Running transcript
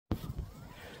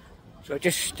So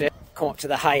just come up to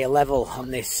the higher level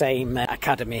on this same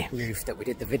academy roof that we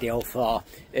did the video for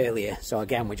earlier. So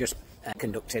again, we're just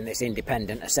conducting this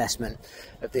independent assessment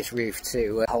of this roof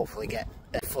to hopefully get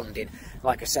funding.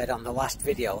 Like I said on the last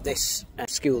video, this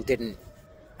school didn't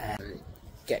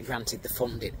get granted the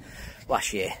funding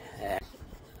last year. I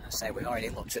say we already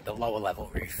looked at the lower level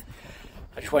roof.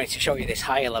 I just wanted to show you this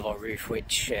higher level roof,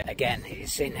 which again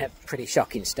is in a pretty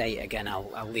shocking state. Again,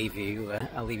 I'll leave you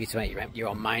to make your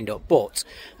own mind up, but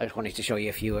I just wanted to show you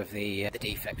a few of the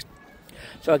defects.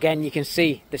 So again, you can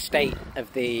see the state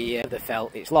of the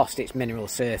felt. It's lost its mineral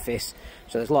surface,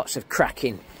 so there's lots of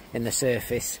cracking in the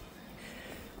surface.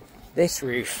 This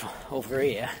roof over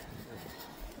here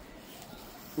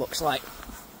looks like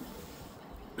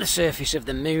the surface of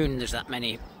the moon. There's that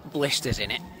many blisters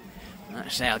in it. Like I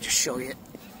say, I'll just show you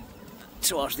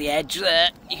towards the edge there.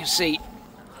 You can see,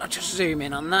 I'll just zoom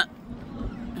in on that.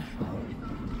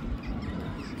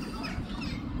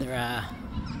 There are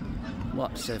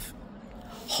lots of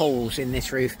holes in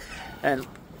this roof, and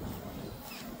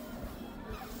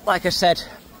like I said,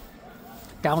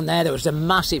 down there was a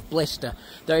massive blister.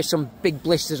 There is some big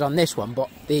blisters on this one, but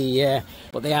they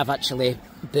have actually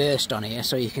burst on here,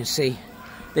 so you can see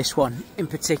this one in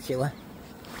particular.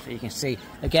 So you can see,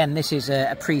 again, this is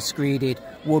a pre-screeded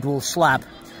woodwool slab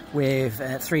with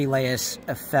 3 layers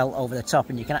of felt over the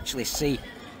top, and you can actually see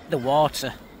the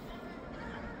water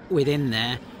within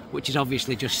there, which is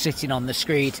obviously just sitting on the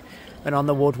screed and on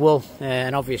the woodwool.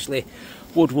 And obviously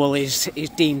woodwool is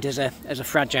deemed as a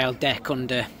fragile deck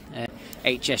under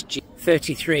HSG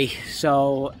 33.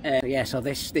 So yeah, so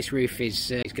this roof is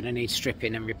going to need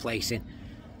stripping and replacing.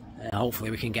 Hopefully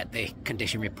we can get the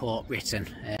condition report written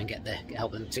and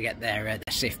help them to get their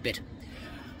SIF bid.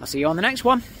 I'll see you on the next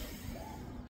one.